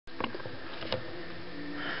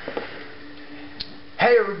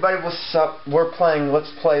Hey everybody, what's up? We're playing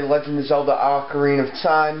Let's Play Legend of Zelda Ocarina of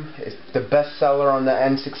Time. It's the bestseller on the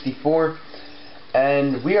N64.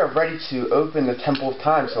 And we are ready to open the Temple of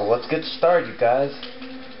Time, so let's get started, you guys.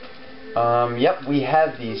 Yep, we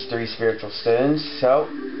have these 3 spiritual stones, so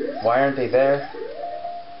why aren't they there?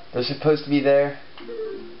 They're supposed to be there.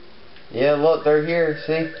 Yeah, look, they're here,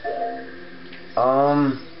 see?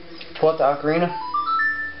 Pull out the ocarina?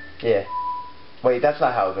 Yeah. Wait, that's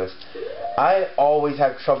not how it goes. I always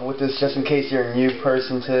have trouble with this, just in case you're a new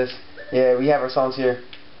person to this. Yeah, we have our songs here.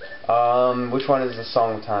 Which one is the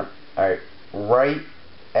song time? Alright, right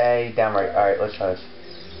A, down right. Alright, let's try this.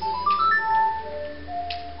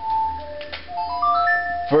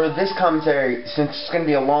 For this commentary, since it's going to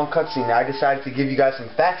be a long cutscene, I decided to give you guys some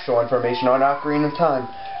factual information on Ocarina of Time.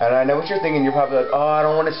 And I know what you're thinking, you're probably like, oh, I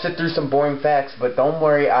don't want to sit through some boring facts, but don't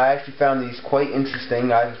worry, I actually found these quite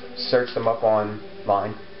interesting. I've searched them up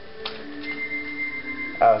online.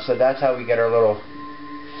 So that's how we get our little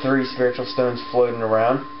 3 spiritual stones floating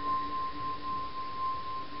around.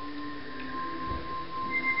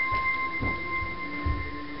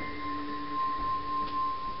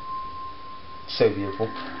 So beautiful.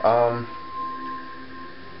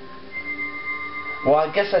 Well,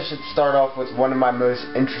 I guess I should start off with one of my most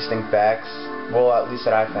interesting facts. Well, at least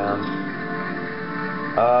that I found.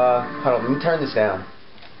 Hold on, let me turn this down.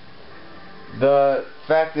 The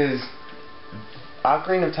fact is,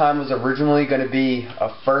 Ocarina of Time was originally going to be a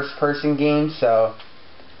first-person game, so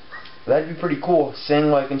that'd be pretty cool.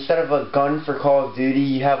 Seeing, like, instead of a gun for Call of Duty,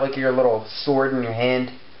 you have, like, your little sword in your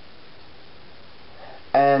hand.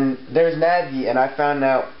 And there's Navi, and I found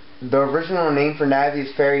out the original name for Navi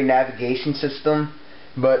is Fairy Navigation System,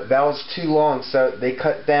 but that was too long, so they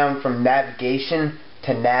cut down from Navigation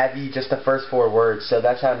to Navi, just the first 4 words, so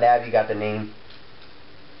that's how Navi got the name.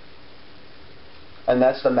 And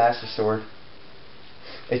that's the Master Sword.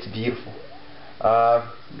 It's beautiful.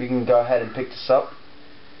 We can go ahead and pick this up,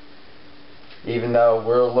 even though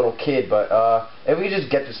we're a little kid, but if we just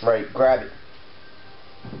get this right, grab it.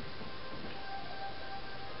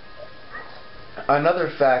 Another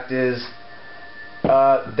fact is,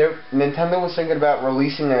 Nintendo was thinking about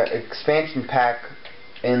releasing an expansion pack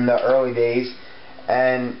in the early days,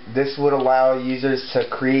 and this would allow users to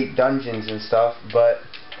create dungeons and stuff, but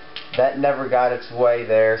that never got its way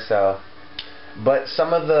there, so. But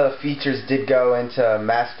some of the features did go into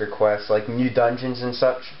Master Quest, like new dungeons and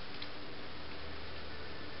such.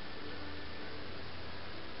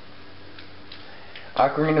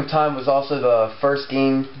 Ocarina of Time was also the first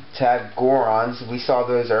game to have Gorons. We saw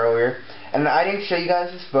those earlier. And I didn't show you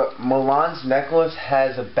guys this, but Milan's necklace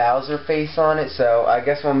has a Bowser face on it, so I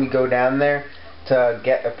guess when we go down there to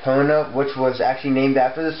get Epona, which was actually named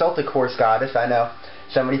after the Celtic horse goddess, I know,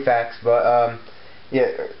 so many facts, but yeah,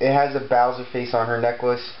 it has a Bowser face on her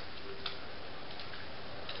necklace.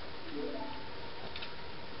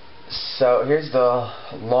 So here's the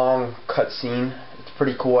long cutscene. It's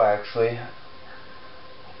pretty cool, actually.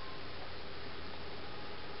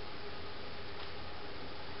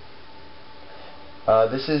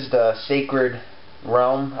 This is the Sacred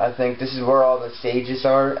Realm. I think this is where all the sages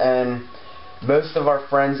are, and most of our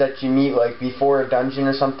friends that you meet, like before a dungeon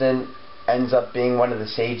or something, ends up being one of the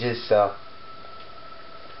sages, so.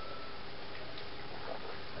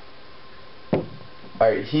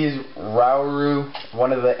 Alright, he's Rauru,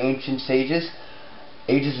 one of the ancient sages.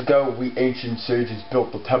 Ages ago, we ancient sages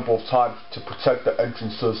built the Temple of Time to protect the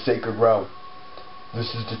entrance to the Sacred Realm.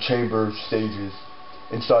 This is the Chamber of Sages,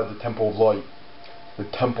 inside the Temple of Light. The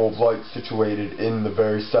Temple of Light, situated in the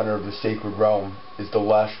very center of the Sacred Realm, is the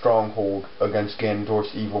last stronghold against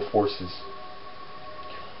Ganondorf's evil forces.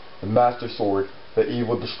 The Master Sword, the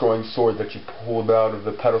evil destroying sword that you pulled out of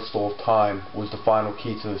the pedestal of time, was the final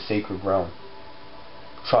key to the Sacred Realm.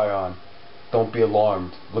 Try on. Don't be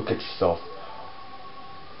alarmed. Look at yourself.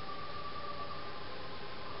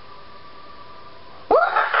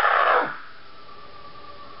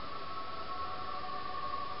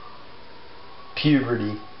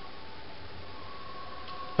 Puberty.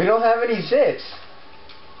 We don't have any zits.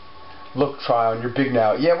 Look, Tryon, you're big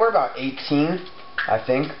now. Yeah, we're about 18, I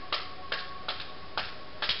think.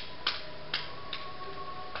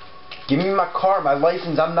 Give me my car, my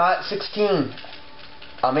license. I'm not 16.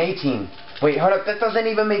 I'm 18. Wait, hold up. That doesn't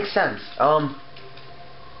even make sense.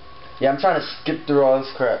 Yeah, I'm trying to skip through all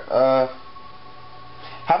this crap. How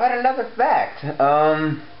about another fact?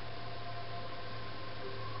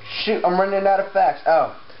 Shoot, I'm running out of facts.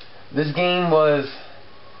 Oh, this game was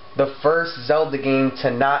the first Zelda game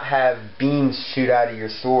to not have beams shoot out of your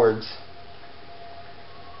swords.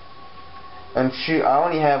 And shoot, I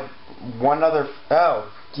only have one other.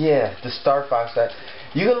 Oh, yeah, the Star Fox.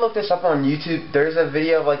 You can look this up on YouTube. There's a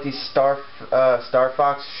video of like these Star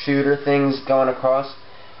Fox shooter things going across,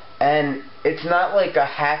 and it's not like a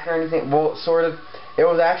hack or anything. Well, sort of. It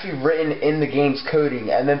was actually written in the game's coding,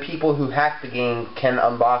 and then people who hack the game can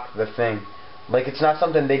unlock the thing. Like, it's not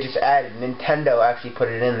something they just added. Nintendo actually put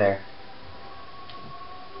it in there.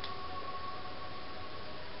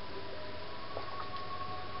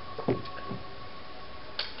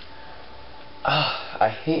 I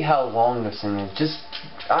hate how long this thing is. Just,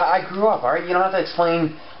 I grew up, alright? You don't have to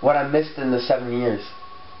explain what I missed in the 7 years.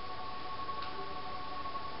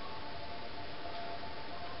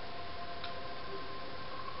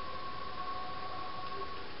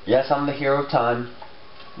 Yes, I'm the hero of time.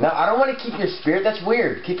 No, I don't want to keep your spirit. That's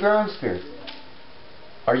weird. Keep your own spirit.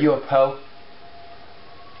 Are you a Poe?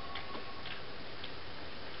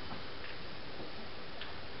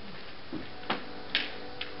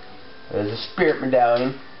 There's a spirit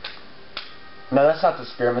medallion. No, that's not the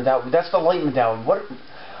spirit medallion. That's the light medallion. What?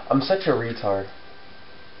 I'm such a retard.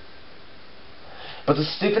 But the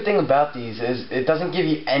stupid thing about these is it doesn't give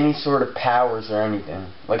you any sort of powers or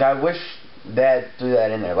anything. Like, I wish Dad threw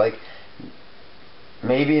that in there. Like,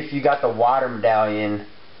 maybe if you got the water medallion,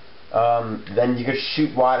 then you could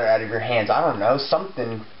shoot water out of your hands. I don't know.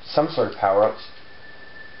 Something. Some sort of power-ups.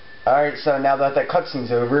 Alright, so now that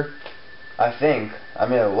cutscene's over, I think. I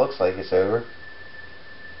mean, it looks like it's over.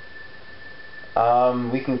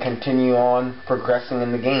 We can continue on progressing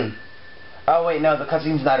in the game. Oh wait, no, the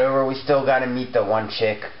cutscene's not over. We still gotta meet the one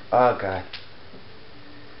chick. Oh god.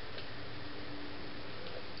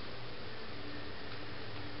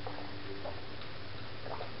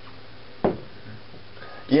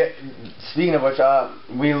 Yeah, speaking of which,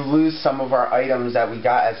 we lose some of our items that we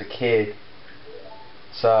got as a kid.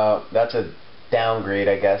 So, that's a downgrade,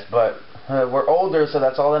 I guess. But, we're older, so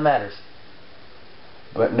that's all that matters.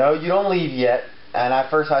 But no, you don't leave yet. And at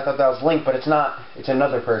first I thought that was Link, but it's not. It's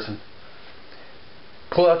another person.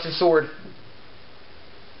 Pull out your sword.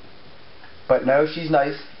 But no, she's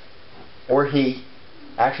nice. Or he.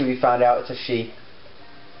 Actually, we found out it's a she.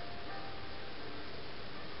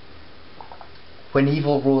 When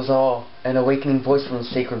evil rules all, an awakening voice from the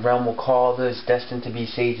sacred realm will call those destined to be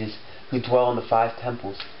sages who dwell in the 5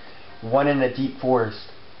 temples. One in a deep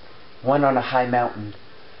forest, one on a high mountain,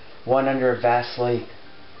 one under a vast lake,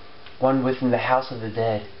 one within the house of the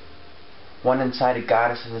dead, one inside a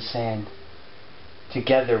goddess of the sand.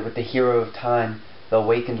 Together with the hero of time, the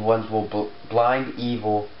awakened ones will blind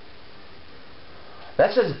evil.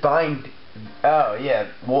 That says bind. Oh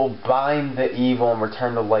yeah, will bind the evil and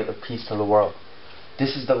return the light of peace to the world.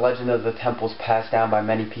 This is the legend of the temples passed down by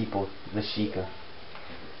many people, the Sheikah.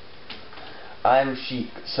 I am Sheik,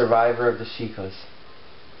 survivor of the Sheikahs.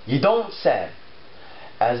 You don't say!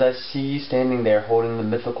 As I see you standing there holding the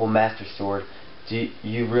mythical master sword,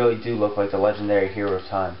 you really do look like the legendary hero of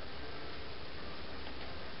time.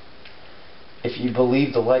 If you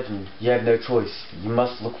believe the legend, you have no choice. You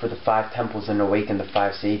must look for the 5 temples and awaken the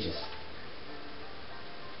 5 sages.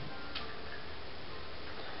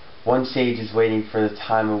 One sage is waiting for the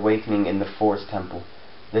time awakening in the forest temple.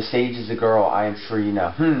 The sage is a girl, I am sure you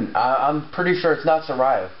know. I'm pretty sure it's not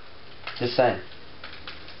Soraya. Just saying.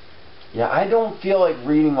 Yeah, I don't feel like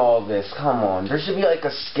reading all this. Come on. There should be like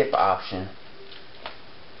a skip option.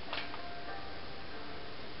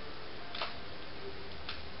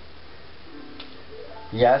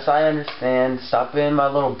 Yes, I understand. Stop being my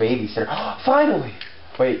little babysitter. Finally!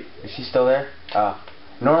 Wait, is she still there?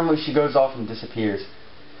 Normally she goes off and disappears.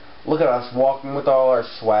 Look at us walking with all our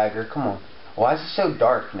swagger. Come on. Why is it so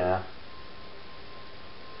dark now?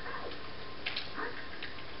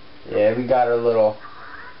 Yeah, we got our little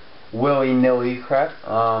willy-nilly crap.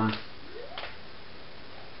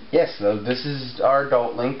 Yes, so this is our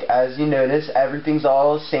adult Link. As you notice, everything's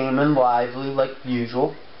all the same and lively like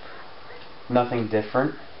usual. Nothing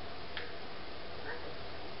different.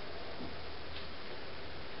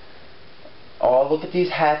 Oh, look at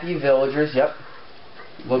these happy villagers. Yep.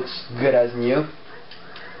 Looks good as new.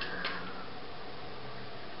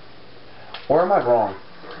 Or am I wrong?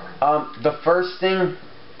 The first thing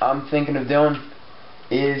I'm thinking of doing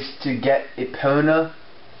is to get Epona,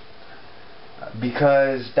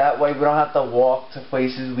 because that way we don't have to walk to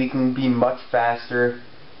places. We can be much faster,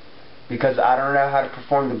 because I don't know how to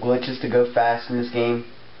perform the glitches to go fast in this game.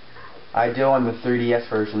 I do on the 3DS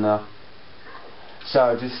version though.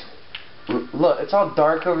 So just look, it's all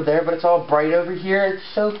dark over there, but it's all bright over here. It's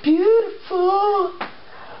so beautiful.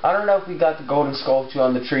 I don't know if we got the golden skull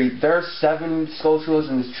on the tree. There are 7 sculptures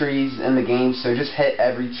in the trees in the game, so just hit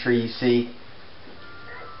every tree you see.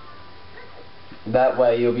 That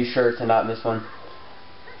way you'll be sure to not miss one.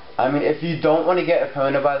 I mean, if you don't want to get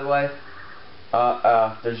Epona, by the way,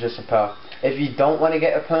 there's just a Poe. If you don't want to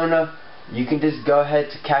get Epona, you can just go ahead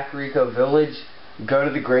to Kakariko Village, go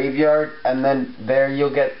to the graveyard, and then there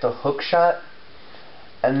you'll get the hook shot.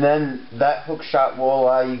 And then that hook shot will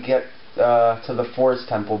allow you to get to the Forest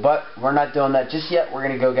Temple. But we're not doing that just yet. We're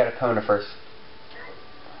going to go get Epona first.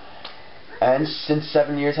 And since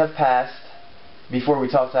 7 years have passed, before we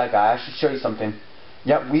talk to that guy, I should show you something.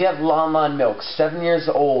 Yep, we have Lon Lon milk, 7 years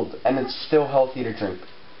old, and it's still healthy to drink.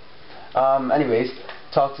 Anyways,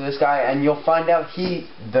 talk to this guy, and you'll find out he,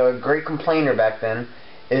 the great complainer back then,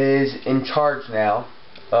 is in charge now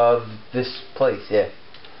of this place, yeah.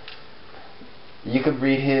 You could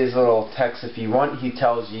read his little text if you want. He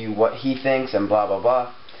tells you what he thinks and blah blah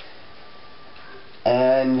blah.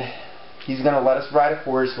 And he's gonna let us ride a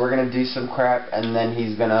horse, we're gonna do some crap, and then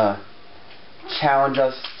he's gonna challenge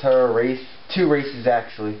us to a race, 2 races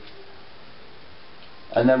actually.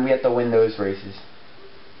 And then we have to win those races.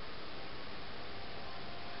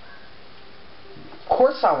 Of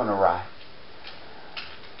course I wanna ride.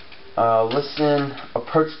 Listen,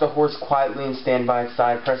 approach the horse quietly and stand by its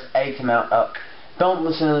side. Press A to mount up. Don't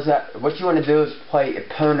listen to this. What you want to do is play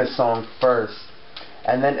Epona's song first,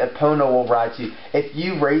 and then Epona will ride you. If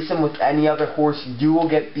you race him with any other horse, you will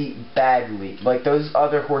get beat badly. Like, those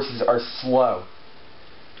other horses are slow.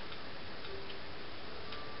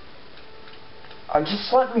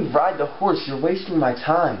 Just let me ride the horse. You're wasting my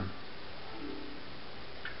time.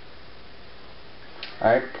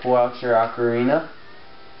 Alright, pull out your Ocarina.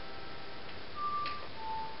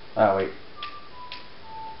 Oh, wait.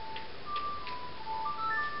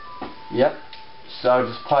 Yep. So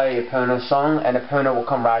just play Epona's song, and Epona will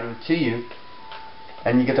come riding to you,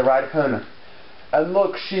 and you get to ride Epona. And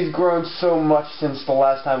look, she's grown so much since the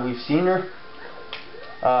last time we've seen her.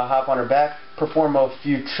 Hop on her back, perform a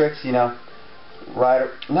few tricks, you know. Ride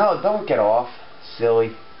her. No, don't get off.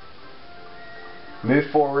 Silly.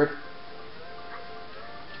 Move forward.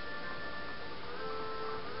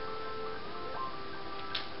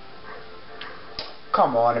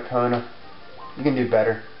 Come on, Epona. You can do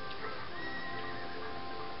better.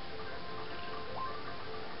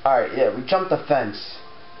 Alright, yeah, we jumped the fence.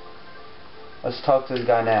 Let's talk to this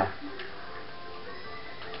guy now.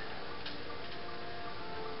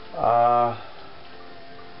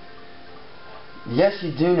 Yes,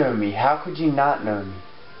 you do know me. How could you not know me?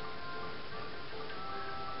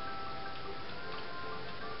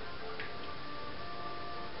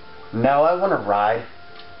 No, I want to ride.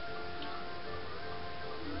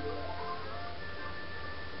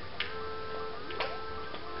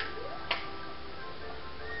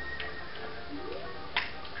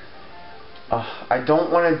 I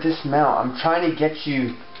don't want to dismount. I'm trying to get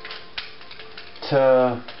you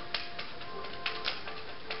to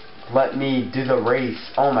let me do the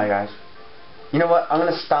race. Oh my gosh. You know what? I'm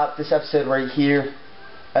going to stop this episode right here.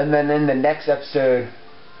 And then in the next episode,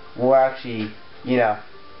 we'll actually, you know,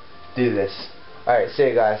 do this. Alright, see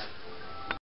you guys.